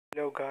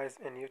Hello guys,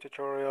 a new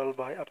tutorial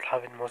by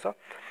Abdelhavin Musa.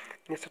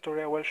 In this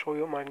tutorial I will show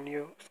you my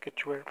new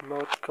Sketchware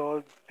mode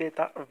called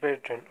beta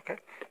version. Okay,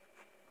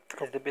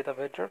 it's the beta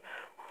version.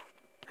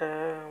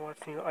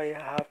 What's new? I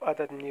have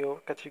added new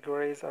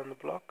categories and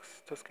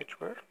blocks to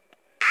Sketchware.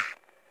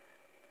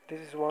 This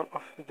is one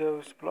of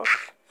those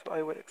blocks, so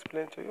I will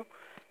explain to you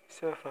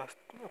so fast.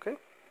 Okay,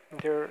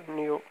 there are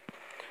new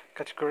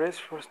categories.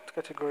 First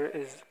category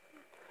is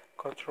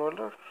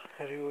controller.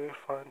 Here you will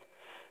find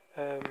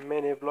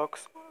many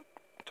blocks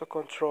to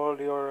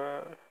control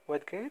your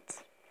wet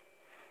gates,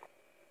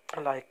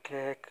 like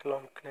click,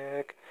 long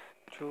click,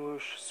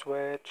 choose,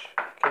 switch,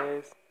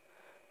 case,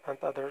 and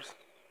others.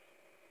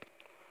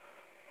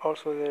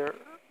 Also there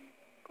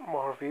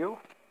more view.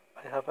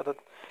 I have added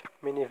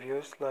many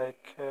views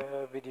like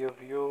video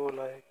view,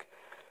 like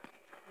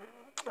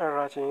a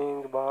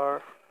rating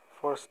bar,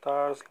 4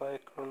 stars,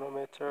 like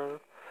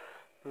chronometer,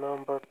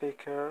 number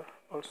picker.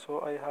 Also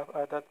I have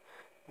added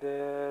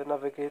the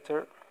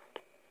navigator,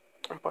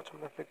 bottom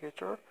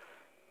navigator,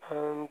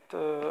 and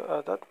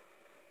added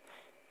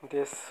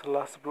this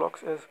last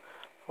blocks is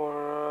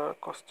for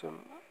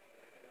custom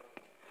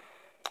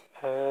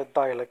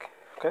dialog.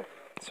 Okay,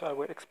 so I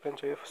will explain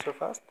to you so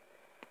fast.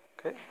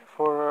 Okay,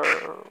 for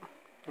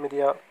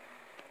media,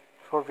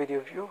 for video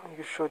view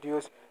you should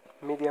use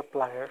media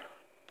player.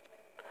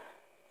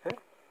 Okay,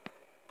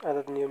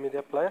 added new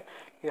media player.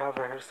 You have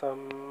here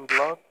some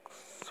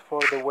blocks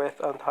for the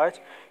width and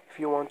height. If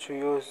you want to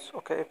use,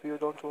 okay, if you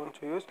don't want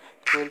to use,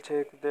 it will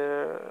take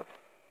the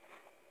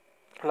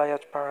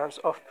layout params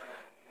of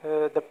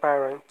the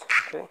parent.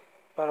 Okay,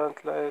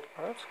 parent layout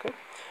params. Okay,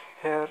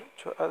 here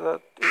to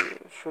add, you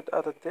should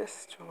add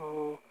this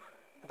to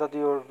add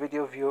your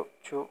video view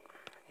to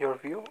your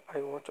view.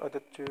 I want to add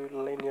it to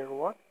linear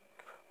one,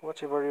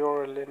 whatever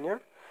your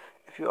linear.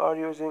 If you are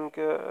using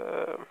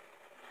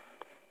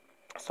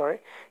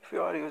if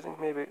you are using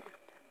maybe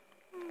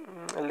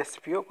a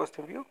list view,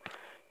 custom view,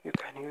 you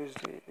can use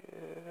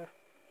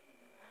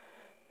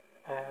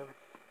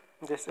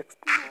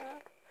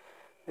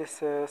this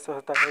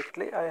source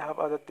directly. I have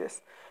added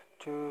this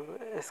to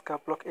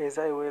escape block, as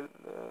I will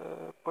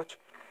put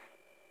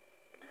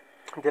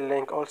the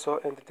link also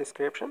in the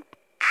description,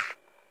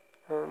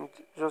 and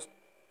just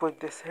put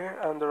this here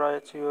and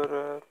write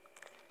your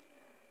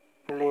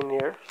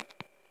linear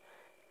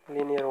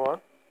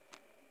one.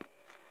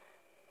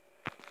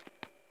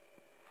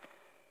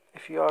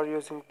 If you are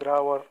using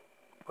drawer,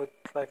 put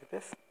like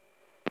this,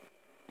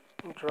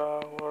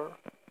 drawer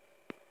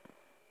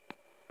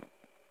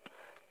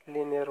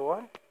linear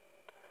one,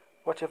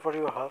 whatever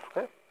you have.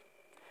 Okay,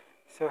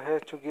 so here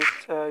to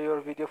get your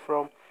video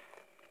from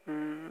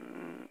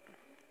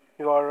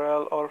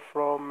URL or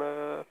from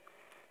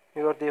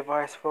your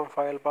device, from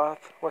file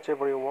path,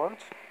 whatever you want,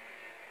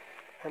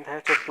 and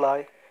here to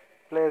apply.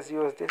 Please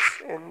use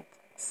this in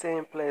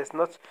same place,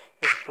 not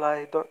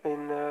apply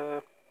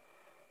in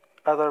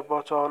other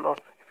button, or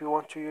if you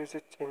want to use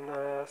it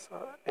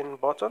in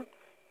button,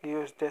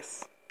 use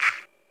this.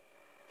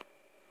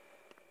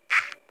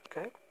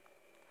 Okay,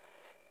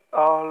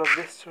 all of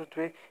this should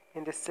be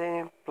in the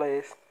same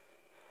place,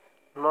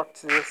 not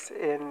this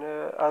in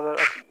other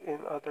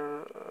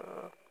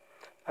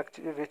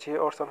activity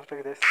or something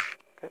like this.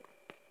 Okay,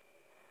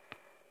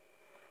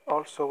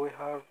 also we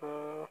have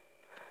a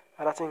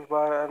rating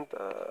bar and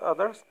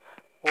others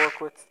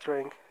work with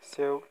string.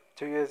 So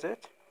to use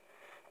it,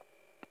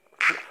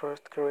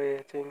 first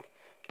creating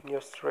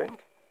new string,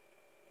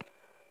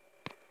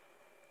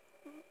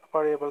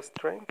 variable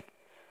string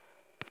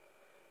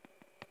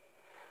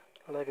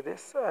like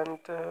this, and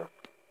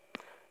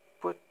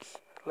put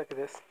like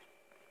this.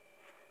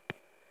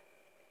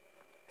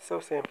 So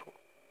simple.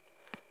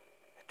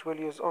 It will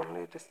use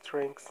only the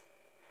strings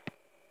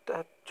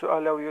that to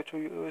allow you to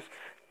use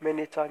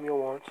many time you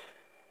want.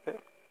 Okay.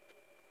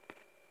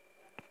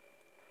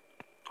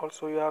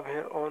 Also you have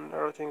here on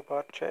rating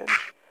bar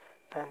change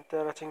and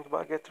rating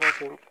bar get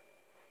rating.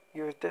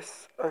 Use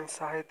this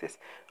inside this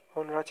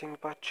on rating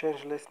bar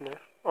change listener,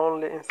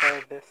 only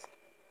inside this.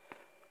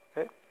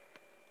 Okay,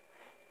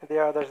 the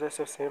others are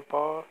so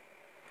simple,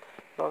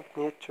 don't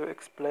need to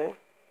explain,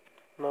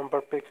 number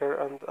picker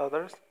and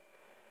others.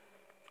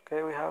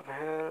 Okay, we have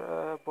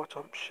here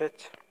bottom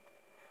sheet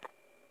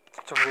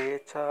to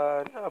create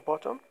a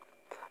bottom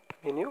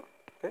menu.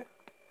 Okay,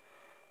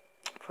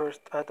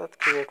 first add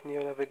create new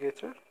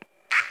navigator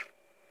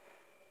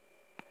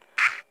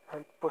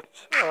and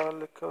put all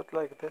the code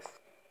like this.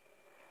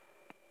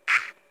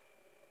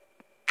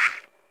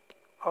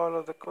 All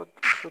of the code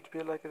should be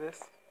like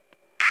this.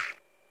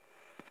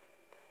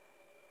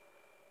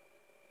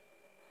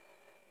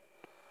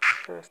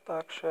 First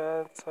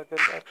action, second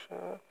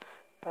action,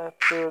 and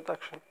third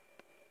action.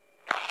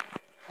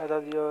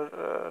 Add your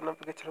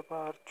navigator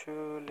bar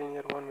to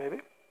linear one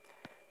maybe.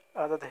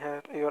 Add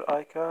here your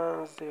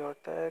icons, your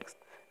text,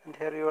 and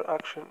here your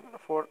action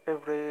for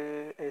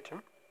every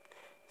item.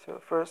 So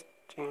first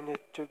you need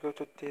to go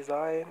to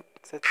design,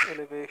 set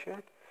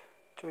elevation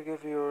to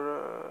give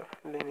your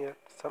linear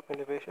some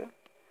elevation,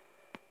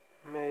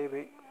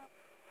 maybe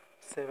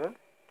 7.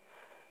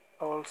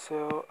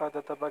 also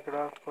added a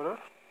background color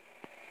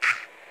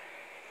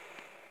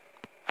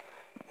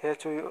here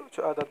to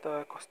add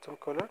the custom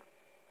color.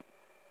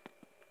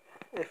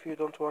 If you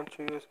don't want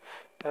to use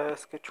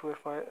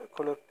Sketchware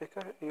color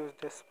picker, use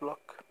this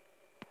block,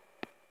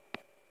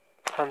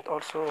 and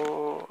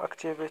also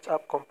activate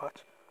app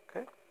compat.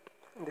 Okay,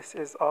 this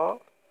is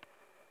all.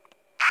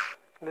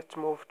 Let's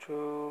move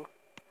to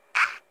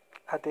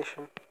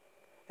addition.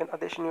 In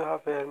addition, you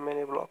have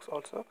many blocks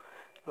also,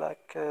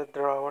 like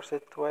drawer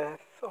set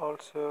width,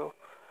 also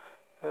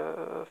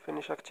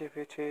finish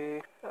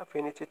activity,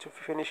 affinity to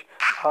finish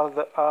all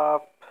the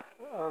app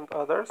and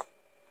other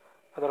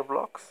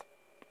blocks.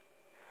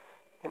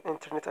 In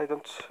internet, I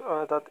don't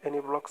add any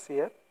blocks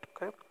yet.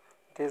 Okay,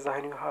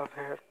 design, you have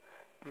here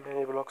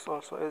many blocks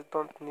also. I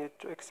don't need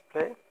to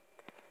explain.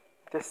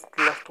 This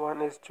last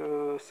one is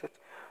to set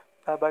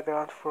a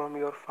background from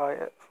your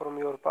file, from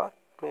your path,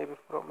 maybe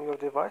from your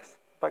device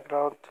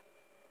background.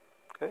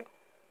 Okay,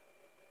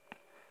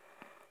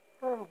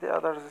 and the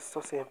others is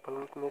so simple,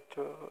 don't need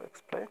to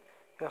explain.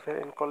 You have here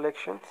in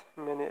collections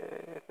many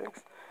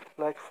things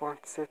like font,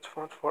 set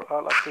font for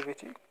all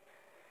activity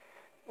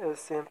is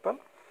simple.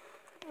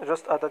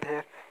 Just added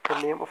here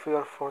the name of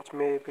your font,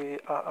 maybe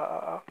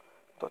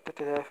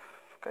 .ttf.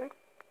 Okay,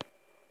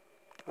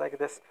 like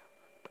this.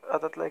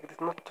 Added like this,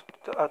 not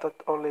added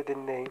only the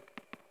name.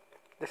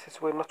 This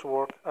is will not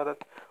work.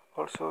 Added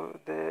also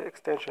the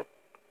extension.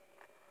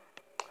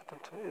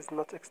 Is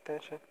not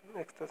extension.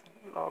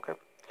 Okay,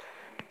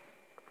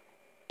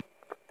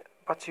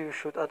 but you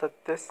should add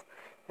this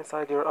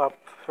inside your app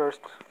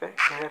first. Okay,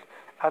 here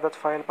added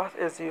file path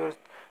is used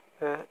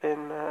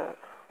in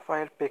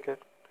file picker.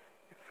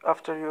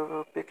 After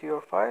you pick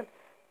your file,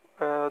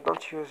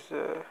 don't use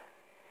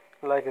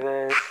like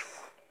this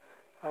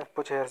and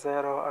put here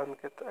 0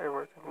 and get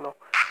everything. No,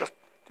 just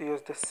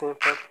use this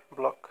simple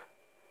block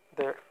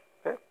there.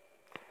 Okay,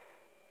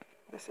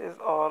 this is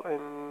all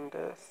in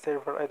the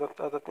server. I don't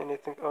add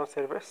anything on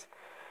service.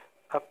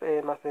 App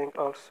A nothing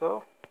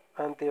also,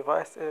 and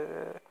device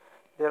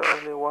there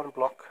only one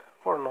block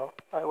for now.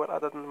 I will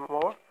add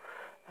more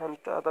and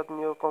add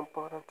new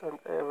component and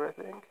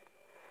everything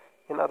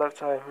in other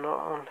time, not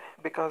only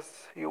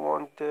because you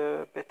want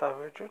the beta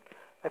version.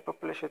 I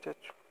published it.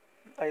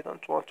 I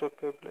don't want to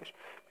publish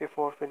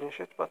before finish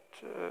it, but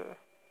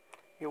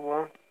you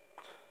want,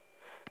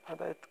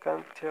 and I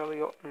can tell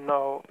you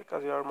now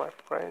because you are my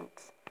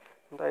friends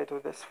and I do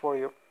this for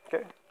you.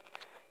 Okay,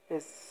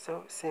 it's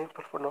so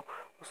simple for now.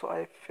 So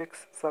I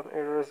fixed some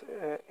errors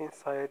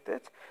inside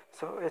it,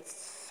 so it's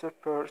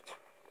support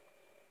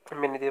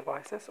many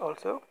devices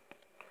also,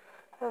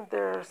 and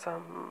there are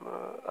some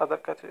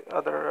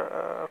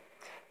other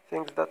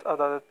things that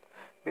added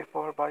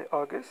before by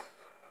August.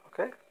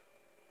 Okay,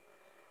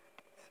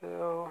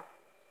 so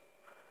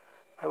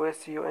I will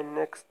see you in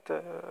next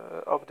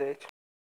update.